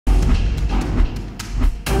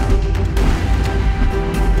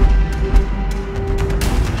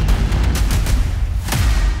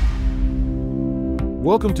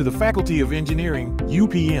Welcome to the Faculty of Engineering,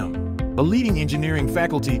 UPM, a leading engineering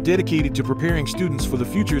faculty dedicated to preparing students for the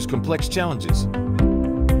future's complex challenges.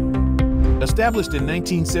 Established in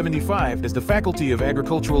 1975 as the Faculty of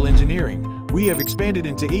Agricultural Engineering, we have expanded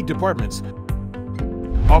into 8 departments,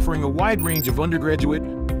 offering a wide range of undergraduate,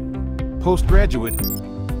 postgraduate,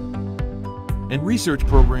 and research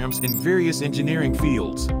programs in various engineering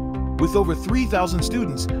fields. With over 3,000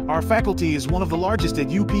 students, our faculty is one of the largest at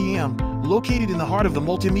UPM, located in the heart of the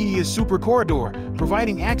Multimedia Super Corridor,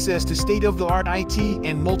 providing access to state-of-the-art IT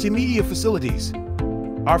and multimedia facilities.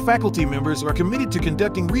 Our faculty members are committed to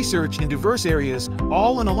conducting research in diverse areas,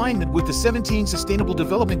 all in alignment with the 17 Sustainable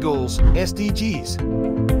Development Goals, SDGs.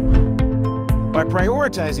 By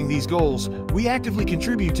prioritizing these goals, we actively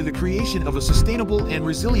contribute to the creation of a sustainable and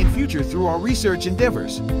resilient future through our research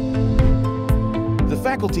endeavors. The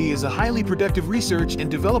faculty is a highly productive research and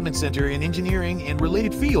development center in engineering and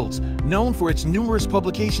related fields, known for its numerous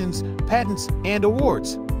publications, patents, and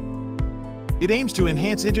awards. It aims to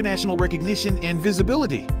enhance international recognition and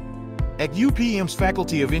visibility. At UPM's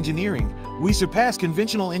Faculty of Engineering, we surpass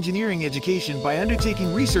conventional engineering education by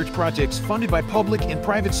undertaking research projects funded by public and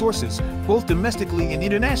private sources, both domestically and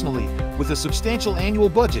internationally, with a substantial annual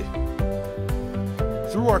budget.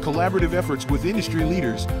 Through our collaborative efforts with industry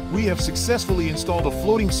leaders, we have successfully installed a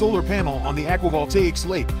floating solar panel on the Aquavoltaics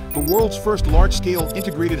Lake, the world's first large-scale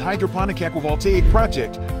integrated hydroponic aquavoltaic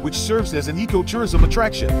project, which serves as an ecotourism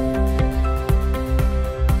attraction.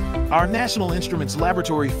 Our National Instruments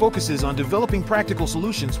Laboratory focuses on developing practical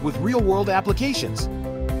solutions with real-world applications.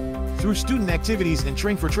 Through student activities and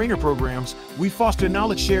train-for-trainer programs, we foster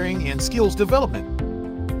knowledge sharing and skills development.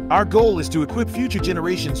 Our goal is to equip future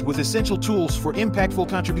generations with essential tools for impactful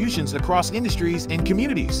contributions across industries and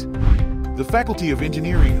communities. The Faculty of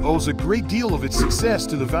Engineering owes a great deal of its success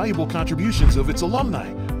to the valuable contributions of its alumni,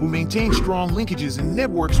 who maintain strong linkages and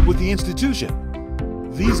networks with the institution.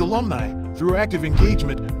 These alumni, through active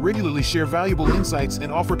engagement, regularly share valuable insights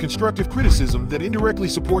and offer constructive criticism that indirectly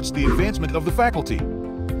supports the advancement of the faculty.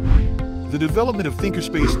 The development of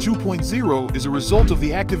Thinkerspace 2.0 is a result of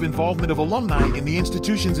the active involvement of alumni in the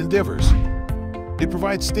institution's endeavors. It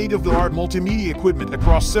provides state-of-the-art multimedia equipment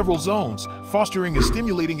across several zones, fostering a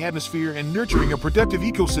stimulating atmosphere and nurturing a productive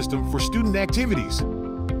ecosystem for student activities.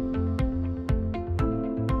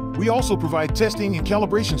 We also provide testing and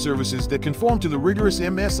calibration services that conform to the rigorous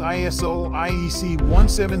MS-ISO IEC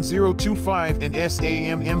 17025 and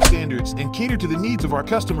SAMM standards and cater to the needs of our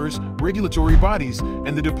customers, regulatory bodies,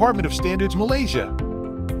 and the Department of Standards Malaysia.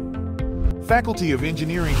 Faculty of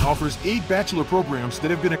Engineering offers 8 bachelor programs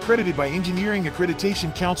that have been accredited by Engineering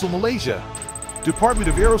Accreditation Council Malaysia, Department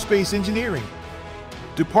of Aerospace Engineering,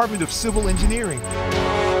 Department of Civil Engineering,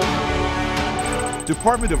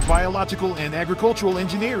 Department of Biological and Agricultural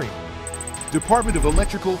Engineering, Department of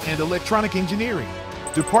Electrical and Electronic Engineering,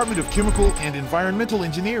 Department of Chemical and Environmental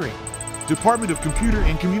Engineering, Department of Computer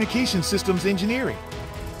and Communication Systems Engineering,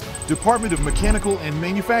 Department of Mechanical and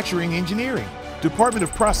Manufacturing Engineering, Department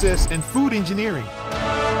of Process and Food Engineering.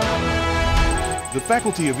 The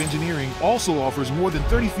Faculty of Engineering also offers more than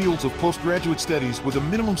 30 fields of postgraduate studies with a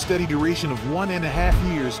minimum study duration of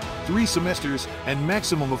 1.5 years, 3 semesters, and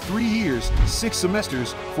maximum of 3 years, 6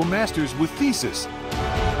 semesters, for masters with thesis.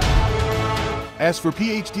 As for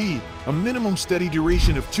PhD, a minimum study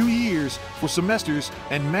duration of 2 years, 4 semesters,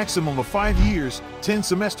 and maximum of 5 years, 10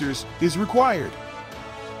 semesters, is required.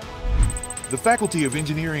 The Faculty of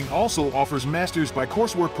Engineering also offers Master's by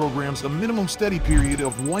Coursework programs, a minimum study period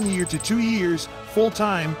of 1 year to 2 years,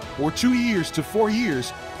 full-time, or 2 years to 4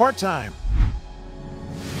 years, part-time.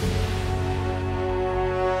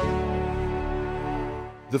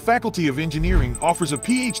 The Faculty of Engineering offers a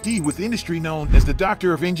PhD with industry known as the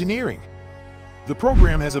Doctor of Engineering. The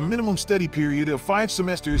program has a minimum study period of 5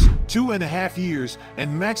 semesters, 2.5 years,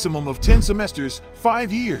 and maximum of 10 semesters,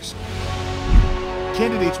 5 years.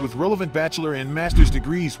 Candidates with relevant bachelor and master's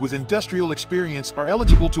degrees with industrial experience are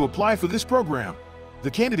eligible to apply for this program. The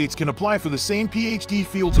candidates can apply for the same PhD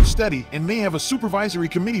fields of study and may have a supervisory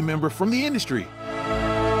committee member from the industry.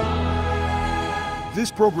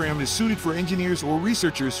 This program is suited for engineers or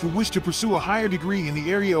researchers who wish to pursue a higher degree in the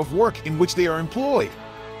area of work in which they are employed.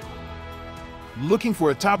 Looking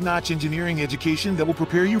for a top-notch engineering education that will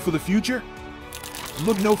prepare you for the future?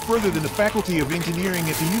 Look no further than the Faculty of Engineering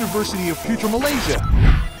at the University of Putra Malaysia.